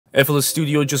FL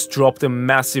Studio just dropped a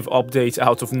massive update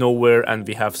out of nowhere and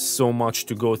we have so much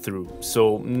to go through.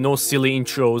 So no silly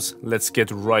intros, let's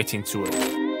get right into it.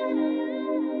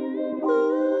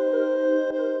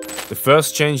 The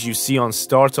first change you see on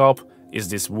startup is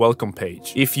this welcome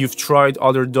page. If you've tried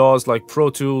other DAWs like Pro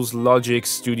Tools, Logic,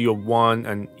 Studio One,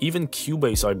 and even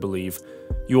Cubase, I believe,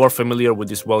 you are familiar with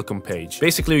this welcome page.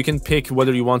 Basically, you can pick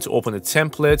whether you want to open a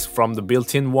template from the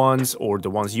built-in ones or the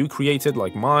ones you created,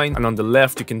 like mine. And on the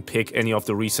left, you can pick any of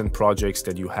the recent projects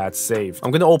that you had saved.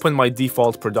 I'm gonna open my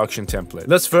default production template.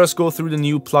 Let's first go through the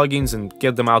new plugins and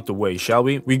get them out the way, shall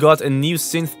we? We got a new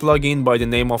synth plugin by the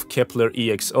name of Kepler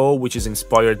EXO, which is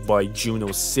inspired by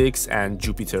Juno 6 and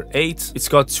Jupiter 8. It's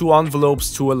got 2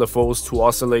 envelopes, 2 LFOs, 2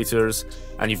 oscillators,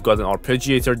 and you've got an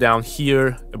arpeggiator down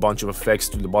here, a bunch of effects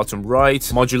to the bottom right,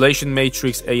 modulation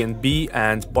matrix A and B,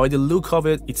 and by the look of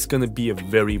it, it's gonna be a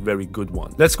very good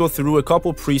one. Let's go through a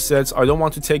couple presets. I don't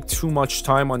want to take too much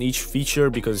time on each feature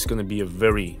because it's gonna be a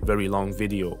very long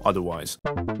video otherwise.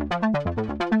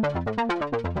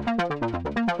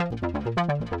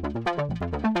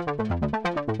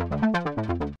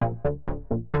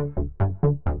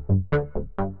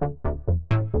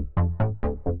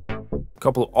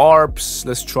 Couple ARPs,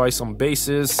 let's try some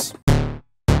basses.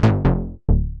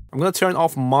 I'm gonna turn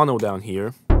off mono down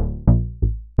here.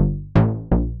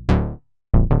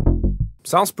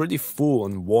 Sounds pretty full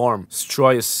and warm. Let's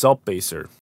try a sub basser.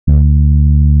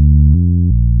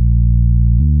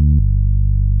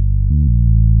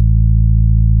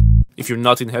 If you're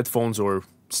not in headphones or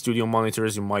studio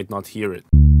monitors, you might not hear it.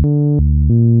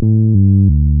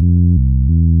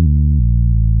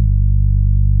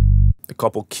 A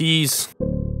couple keys.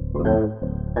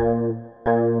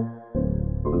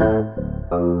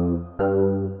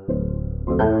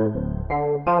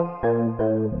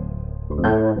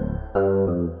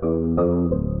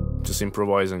 Just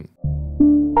improvising.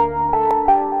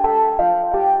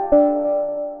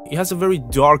 It has a very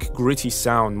dark, gritty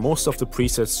sound. Most of the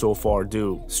presets so far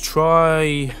do. Let's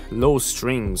try low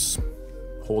strings.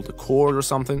 Hold a chord or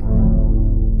something.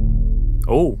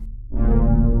 Oh.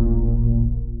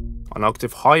 An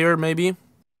octave higher, maybe?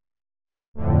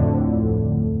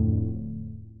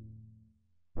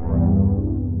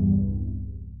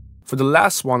 For the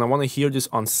last one, I want to hear this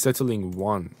unsettling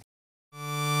one.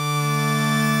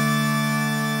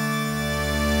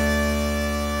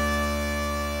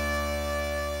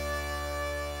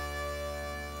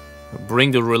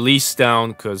 Bring the release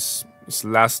down because it's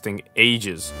lasting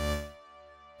ages.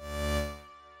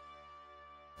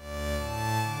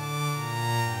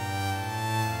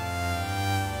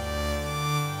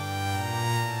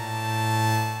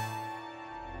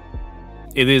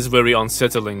 It is very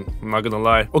unsettling, I'm not gonna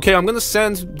lie. Okay, I'm gonna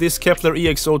send this Kepler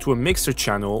EXO to a mixer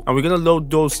channel and we're gonna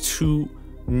load those 2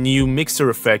 new mixer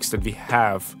effects that we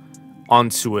have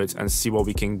onto it and see what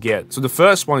we can get. So the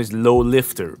first one is low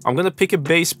lifter. I'm gonna pick a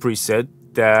bass preset.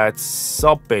 That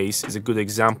sub bass is a good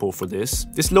example for this.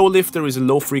 This low lifter is a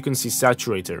low frequency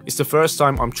saturator. It's the first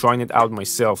time I'm trying it out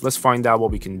myself. Let's find out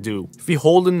what we can do. If we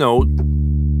hold a note,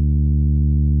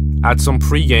 add some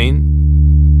pre-gain,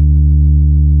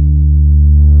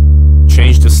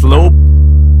 change the slope,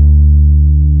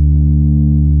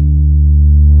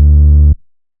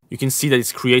 you can see that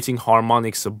it's creating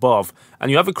harmonics above, and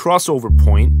you have a crossover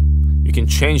point. You can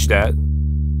change that.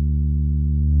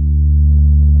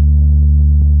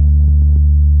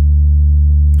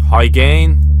 High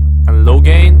gain and low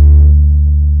gain.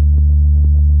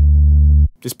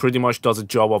 This pretty much does a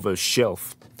job of a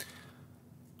shelf.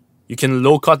 You can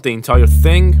low cut the entire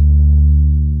thing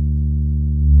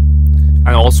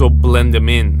and also blend them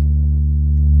in.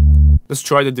 Let's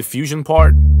try the diffusion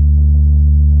part.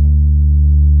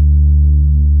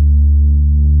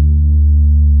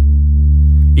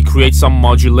 It creates some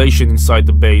modulation inside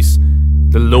the bass.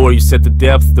 The lower you set the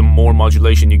depth, the more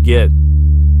modulation you get.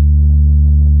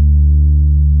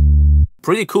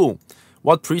 Pretty cool.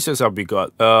 What presets have we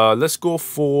got? Let's go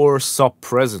for sub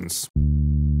presence.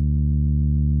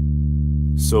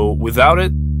 So without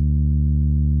it,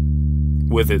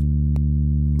 with it.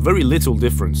 Very little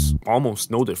difference, almost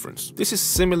no difference. This is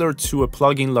similar to a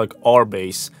plugin like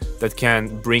RBass that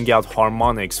can bring out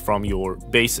harmonics from your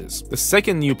basses. The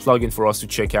second new plugin for us to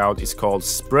check out is called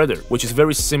Spreader, which is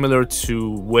very similar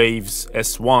to Wave's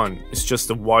S1. It's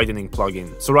just a widening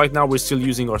plugin. So right now we're still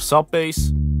using our sub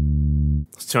bass.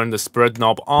 Let's turn the spread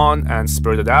knob on and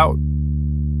spread it out.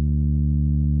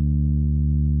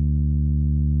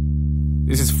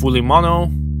 This is fully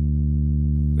mono.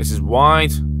 This is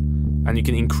wide. And you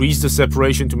can increase the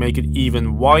separation to make it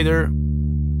even wider.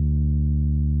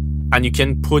 And you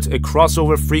can put a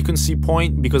crossover frequency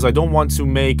point because I don't want to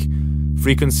make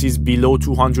frequencies below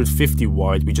 250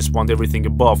 wide. We just want everything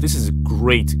above. This is a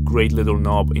great little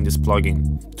knob in this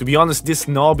plugin. To be honest, this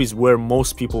knob is where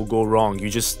most people go wrong. You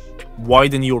just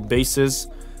widen your basses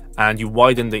and you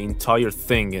widen the entire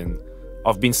thing, and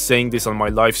I've been saying this on my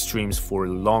live streams for a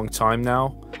long time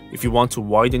now. If you want to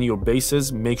widen your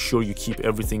basses, make sure you keep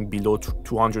everything below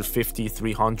 250,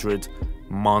 300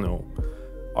 mono.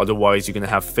 Otherwise, you're gonna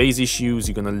have phase issues,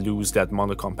 you're gonna lose that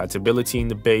mono compatibility in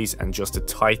the bass, and just the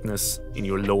tightness in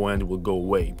your low end will go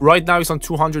away. Right now it's on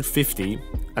 250,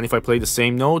 and if I play the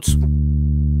same note,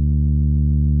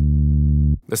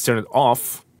 let's turn it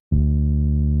off.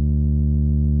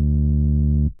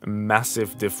 A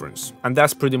massive difference. And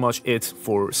that's pretty much it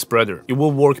for spreader. It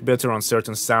will work better on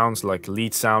certain sounds like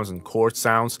lead sounds and chord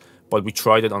sounds, but we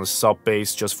tried it on a sub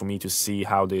bass just for me to see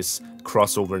how this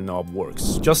crossover knob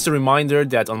works. Just a reminder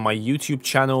that on my YouTube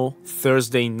channel,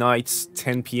 Thursday nights,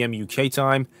 10 PM UK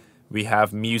time, we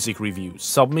have music reviews.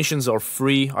 Submissions are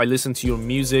free. I listen to your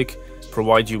music,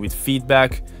 provide you with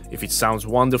feedback. If it sounds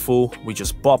wonderful, we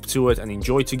just bop to it and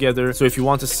enjoy together. So if you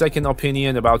want a second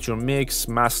opinion about your mix,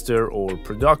 master, or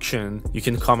production, you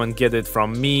can come and get it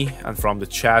from me and from the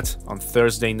chat on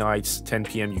Thursday nights, 10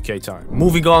 PM UK time.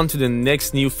 Moving on to the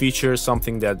next new feature,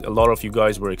 something that a lot of you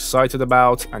guys were excited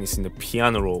about, and it's in the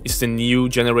piano roll. It's the new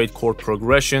generate chord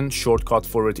progression. Shortcut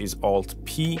for it is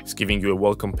Alt-P. It's giving you a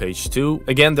welcome page too.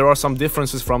 Again, there are some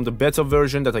differences from the beta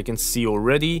version that I can see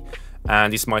already,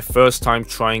 and it's my first time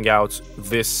trying out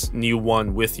this new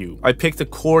one with you. I picked a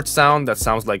chord sound that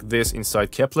sounds like this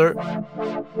inside Kepler,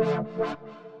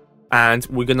 and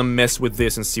we're gonna mess with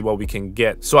this and see what we can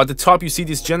get. So at the top you see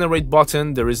this generate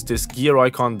button, there is this gear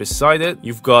icon beside it.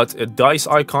 You've got a dice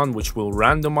icon which will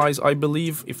randomize, I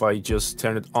believe. If I just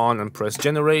turn it on and press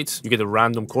generate, you get a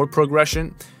random chord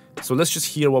progression. So let's just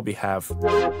hear what we have.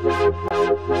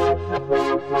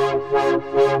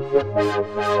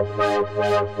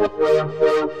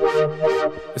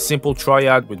 A simple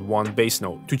triad with one bass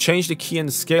note. To change the key and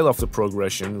the scale of the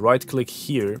progression, right click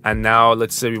here, and now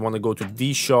let's say we want to go to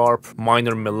D sharp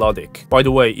minor melodic. By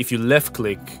the way, if you left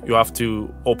click, you have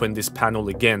to open this panel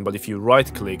again, but if you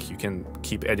right click, you can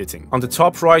keep editing. On the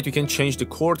top right, you can change the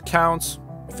chord count.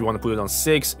 If you want to put it on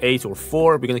 6, 8, or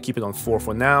 4, we're going to keep it on 4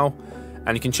 for now.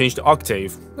 And you can change the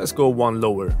octave. Let's go one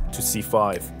lower to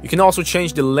C5. You can also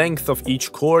change the length of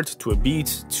each chord to a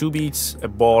beat, 2 beats, a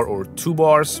bar, or 2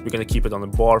 bars. We're gonna keep it on a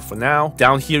bar for now.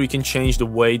 Down here you can change the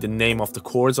way the name of the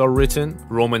chords are written,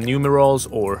 Roman numerals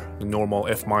or the normal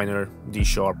F minor, D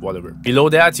sharp, whatever. Below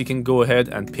that you can go ahead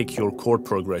and pick your chord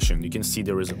progression. You can see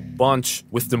there is a bunch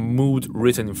with the mood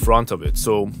written in front of it.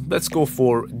 So let's go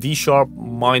for D sharp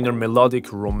minor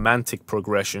melodic romantic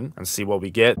progression and see what we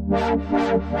get.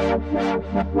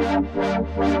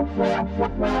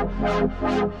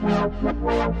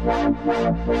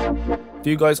 Do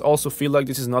you guys also feel like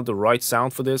this is not the right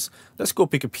sound for this? Let's go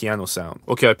pick a piano sound.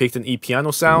 Okay, I picked an E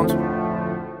piano sound.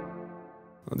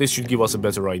 This should give us a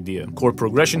better idea. Chord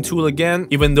progression tool again.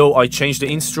 Even though I changed the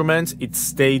instrument, it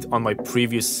stayed on my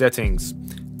previous settings.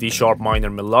 D sharp minor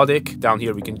melodic. Down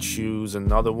here we can choose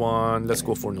another one. Let's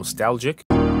go for nostalgic.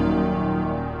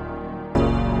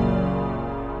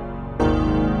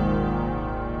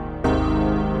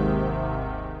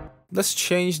 Let's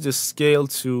change the scale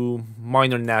to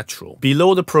minor natural.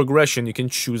 Below the progression, you can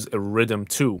choose a rhythm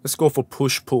too. Let's go for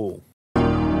push-pull.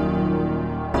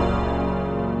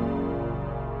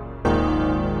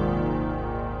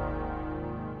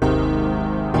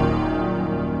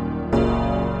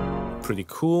 Pretty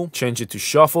cool. Change it to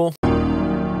shuffle.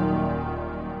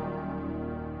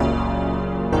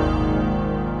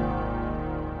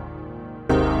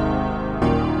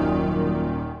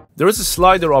 There is a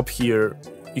slider up here.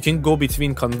 You can go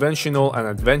between conventional and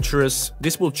adventurous.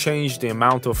 This will change the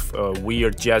amount of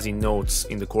weird jazzy notes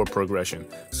in the chord progression.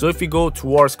 So if we go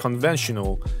towards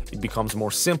conventional, it becomes more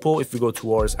simple. If we go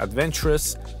towards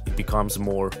adventurous, it becomes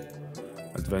more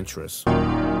adventurous.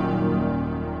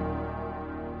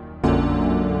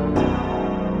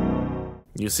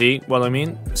 You see what I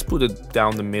mean? Let's put it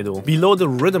down the middle. Below the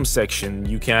rhythm section,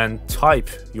 you can type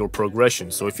your progression.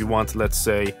 So if you want, let's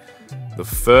say, the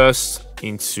first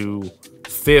into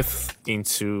fifth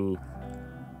into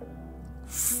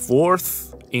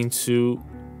fourth into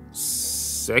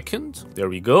second. There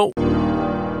we go.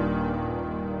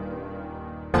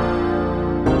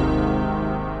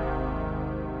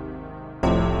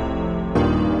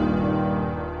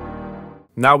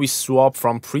 Now we swap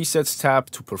from presets tab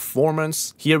to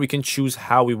performance. Here we can choose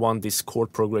how we want this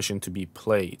chord progression to be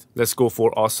played. Let's go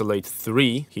for oscillate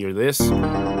 3. Hear this.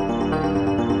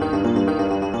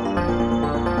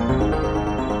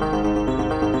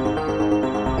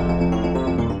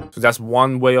 So So that's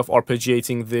one way of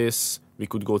arpeggiating this. We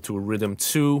could go to rhythm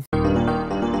 2.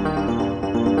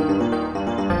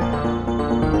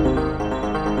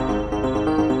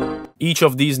 Each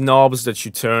of these knobs that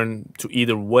you turn to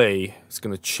either way is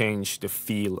going to change the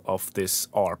feel of this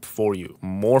arp for you.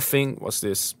 Morphing was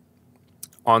this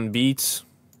on beat,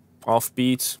 off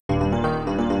beat.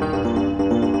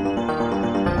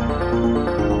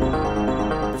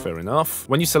 Fair enough.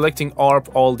 When you're selecting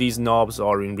ARP, all these knobs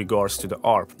are in regards to the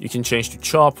ARP. You can change to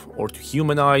chop or to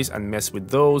humanize and mess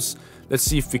with those. Let's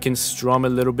see if we can strum a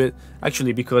little bit.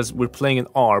 Actually, because we're playing an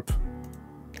ARP,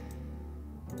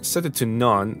 set it to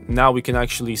none. Now we can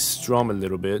actually strum a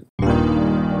little bit.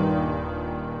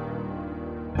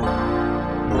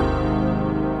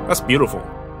 That's beautiful.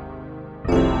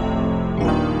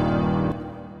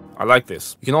 I like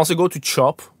this. You can also go to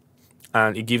chop,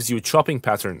 and it gives you a chopping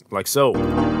pattern, like so.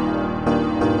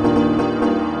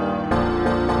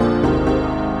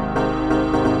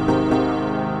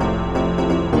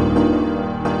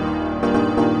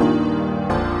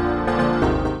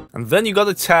 And then you got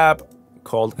a tab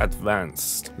called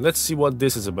Advanced. Let's see what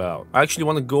this is about. I actually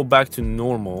want to go back to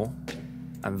normal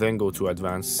and then go to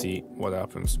Advanced, see what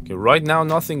happens. Okay, right now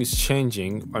nothing is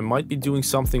changing. I might be doing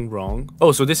something wrong.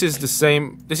 Oh, so this is the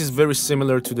same. This is very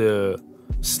similar to the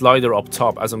slider up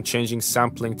top. As I'm changing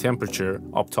sampling temperature,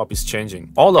 up top is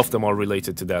changing. All of them are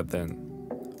related to that then.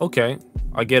 Okay,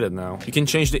 I get it now. You can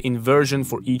change the inversion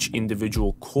for each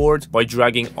individual chord by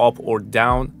dragging up or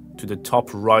down to the top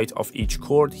right of each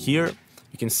chord. Here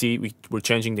you can see we're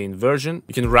changing the inversion.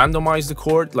 You can randomize the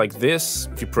chord like this.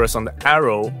 If you press on the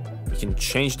arrow, you can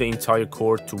change the entire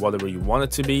chord to whatever you want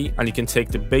it to be, and you can take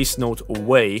the bass note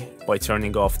away by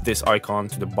turning off this icon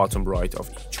to the bottom right of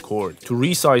each chord. To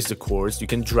resize the chords, you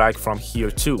can drag from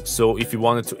here too. So if you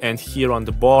wanted to end here on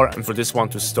the bar, and for this one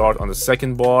to start on the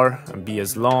second bar and be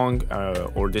as long,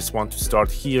 or this one to start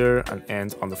here and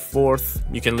end on the fourth,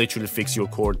 you can literally fix your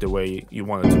chord the way you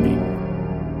want it to be.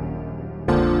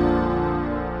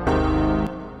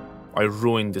 I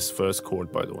ruined this first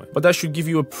chord, by the way. But that should give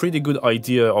you a pretty good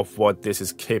idea of what this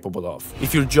is capable of.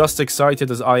 If you're just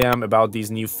excited as I am about these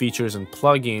new features and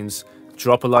plugins,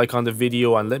 drop a like on the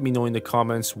video and let me know in the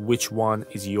comments which one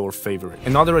is your favorite.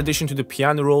 Another addition to the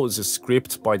piano roll is a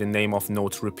script by the name of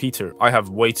Note Repeater. I have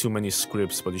way too many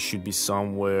scripts, but it should be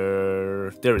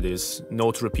somewhere... There it is,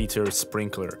 Note Repeater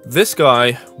Sprinkler. This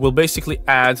guy will basically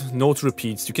add note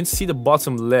repeats. You can see the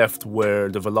bottom left where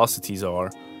the velocities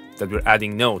are, that we're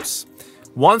adding notes.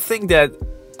 One thing that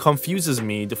confuses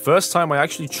me, the first time I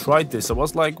actually tried this, I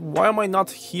was like, why am I not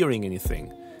hearing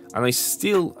anything? And I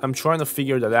still am trying to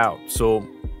figure that out. So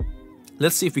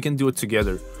let's see if we can do it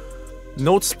together.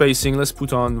 Note spacing, let's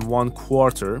put on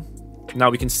 1/4. Now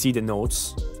we can see the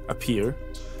notes appear,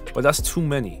 but that's too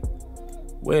many.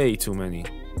 Way too many.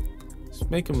 Let's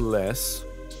make them less.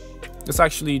 Let's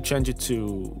actually change it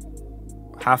to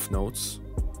half notes.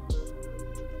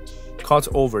 Cut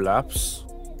overlaps.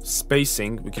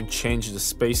 Spacing, we can change the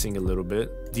spacing a little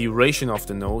bit. Duration of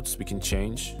the notes, we can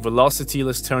change. Velocity,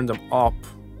 let's turn them up,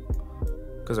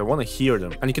 because I want to hear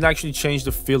them. And you can actually change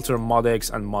the filter mod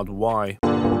X and mod Y.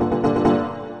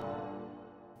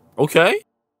 Okay,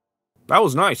 that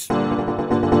was nice.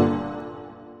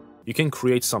 You can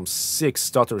create some sick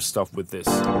stutter stuff with this.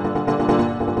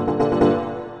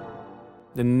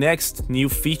 The next new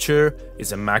feature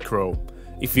is a macro.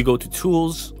 If we go to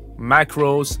Tools,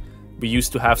 Macros, we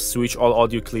used to have switch all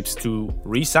audio clips to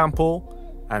resample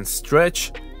and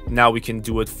stretch. Now we can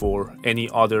do it for any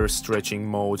other stretching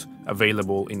mode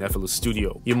available in FL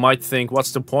Studio. You might think,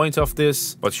 what's the point of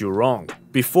this? But you're wrong.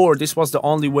 Before, this was the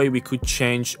only way we could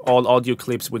change all audio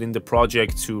clips within the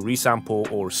project to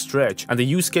resample or stretch. And the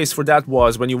use case for that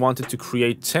was when you wanted to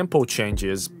create tempo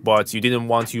changes, but you didn't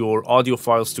want your audio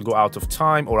files to go out of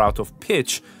time or out of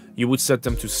pitch. You would set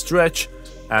them to stretch,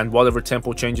 and whatever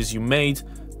tempo changes you made,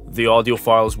 the audio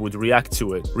files would react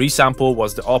to it. Resample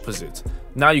was the opposite.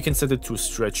 Now you can set it to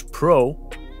Stretch Pro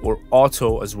or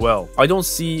Auto as well. I don't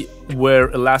see where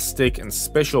Elastic and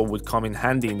Special would come in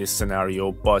handy in this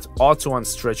scenario, but Auto and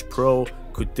Stretch Pro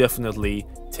could definitely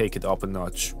take it up a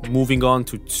notch. Moving on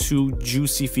to two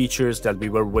juicy features that we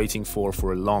were waiting for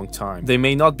a long time. They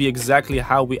may not be exactly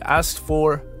how we asked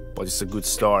for, but it's a good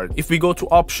start. If we go to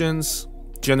Options,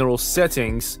 General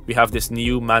Settings, we have this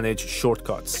new Manage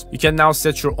Shortcuts. You can now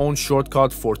set your own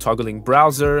shortcut for toggling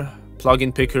browser,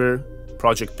 plugin picker,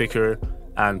 project picker,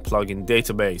 and plugin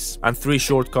database, and 3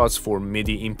 shortcuts for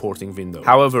MIDI importing window.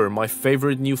 However, my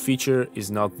favorite new feature is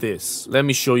not this. Let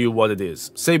me show you what it is.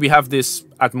 Say we have this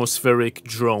atmospheric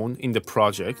drone in the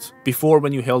project. Before,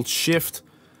 when you held Shift,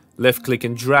 left click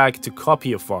and drag to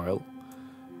copy a file,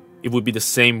 it would be the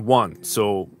same one.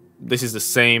 So this is the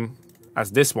same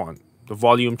as this one. The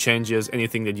volume changes,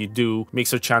 anything that you do,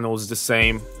 mixer channel is the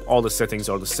same, all the settings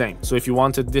are the same. So if you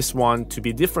wanted this one to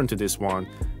be different to this one,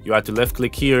 you had to left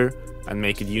click here and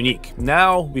make it unique.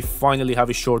 Now we finally have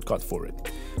a shortcut for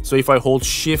it. So if I hold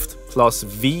Shift plus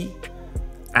V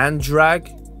and drag,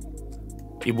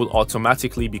 it will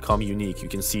automatically become unique. You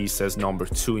can see it says number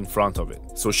 2 in front of it.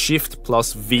 So Shift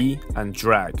plus V and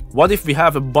drag. What if we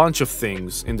have a bunch of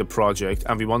things in the project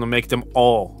and we want to make them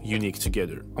all unique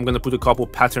together? I'm going to put a couple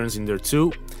patterns in there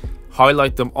too.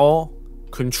 Highlight them all,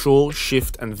 Control,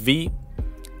 Shift and V.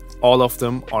 All of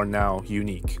them are now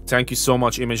unique. Thank you so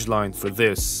much ImageLine for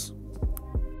this.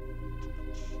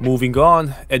 Moving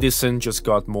on, Edison just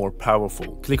got more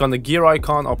powerful. Click on the gear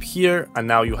icon up here and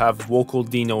now you have vocal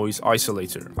denoise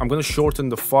isolator. I'm going to shorten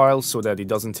the file so that it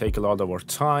doesn't take a lot of our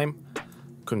time.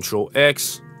 Control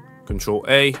X, Control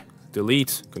A,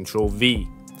 delete, Control V.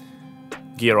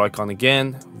 Gear icon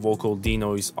again, vocal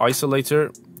denoise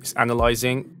isolator is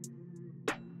analyzing.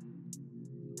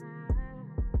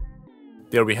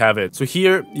 There we have it. So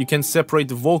here you can separate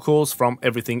the vocals from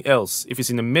everything else. If it's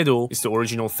in the middle, it's the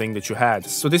original thing that you had.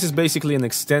 So this is basically an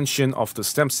extension of the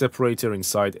stem separator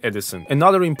inside Edison.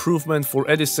 Another improvement for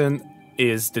Edison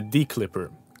is the declipper.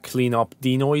 Clean up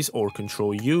denoise or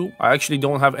Control U. I actually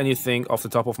don't have anything off the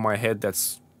top of my head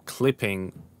that's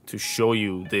clipping to show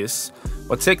you this,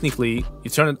 but technically you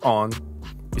turn it on,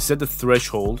 you set the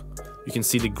threshold, you can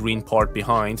see the green part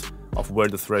behind of where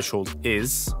the threshold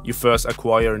is. You first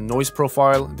acquire noise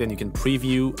profile, then you can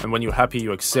preview, and when you're happy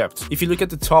you accept. If you look at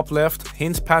the top left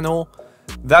hint panel,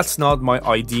 that's not my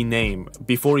ID name.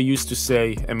 Before it used to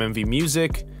say MMV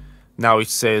Music, now it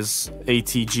says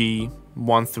ATG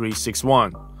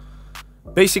 1361.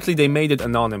 Basically they made it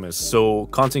anonymous, so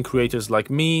content creators like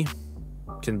me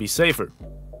can be safer.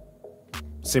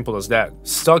 Simple as that.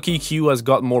 Stock EQ has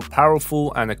got more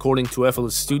powerful, and according to FL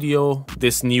Studio,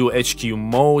 this new HQ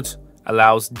mode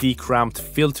allows decramped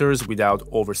filters without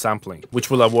oversampling, which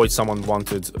will avoid some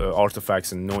unwanted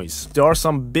artifacts and noise. There are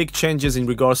some big changes in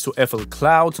regards to FL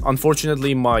Cloud.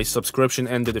 Unfortunately, my subscription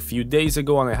ended a few days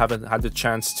ago and I haven't had the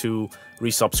chance to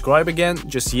resubscribe again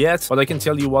just yet, but I can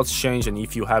tell you what's changed, and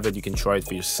if you have it, you can try it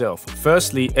for yourself.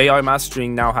 Firstly, AI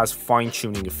mastering now has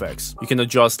fine-tuning effects. You can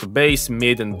adjust the bass,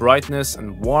 mid and brightness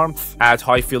and warmth, add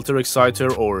high filter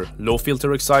exciter or low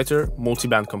filter exciter,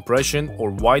 multiband compression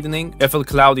or widening. FL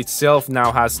Cloud itself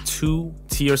now has 2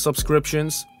 tier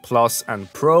subscriptions, Plus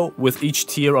and Pro. With each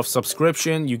tier of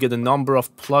subscription, you get a number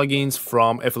of plugins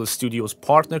from FL Studio's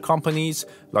partner companies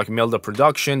like Melda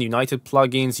Production, United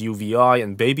Plugins, UVI,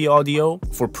 and Baby Audio.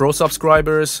 For Pro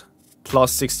subscribers,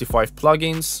 plus 65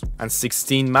 plugins and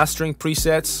 16 mastering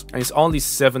presets, and it's only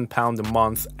 £7 a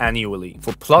month annually.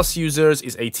 For Plus users,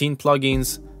 it's 18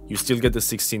 plugins, you still get the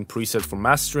 16 presets for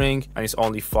mastering, and it's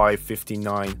only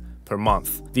 $5.59 per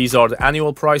month. These are the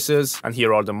annual prices, and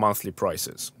here are the monthly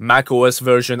prices. Mac OS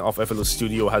version of FL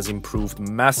Studio has improved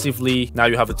massively. Now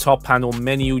you have a top panel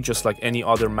menu just like any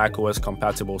other Mac OS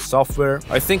compatible software.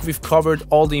 I think we've covered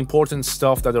all the important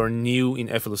stuff that are new in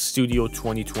FL Studio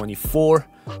 2024.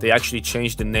 They actually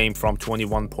changed the name from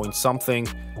 21 point something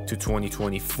to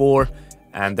 2024.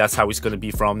 And that's how it's going to be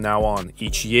from now on.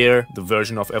 Each year, the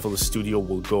version of FL Studio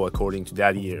will go according to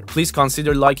that year. Please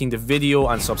consider liking the video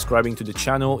and subscribing to the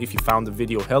channel if you found the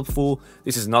video helpful.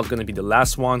 This is not going to be the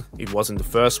last one. It wasn't the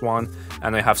first one.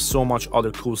 And I have so much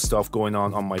other cool stuff going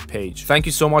on my page. Thank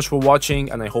you so much for watching,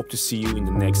 and I hope to see you in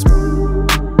the next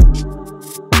one.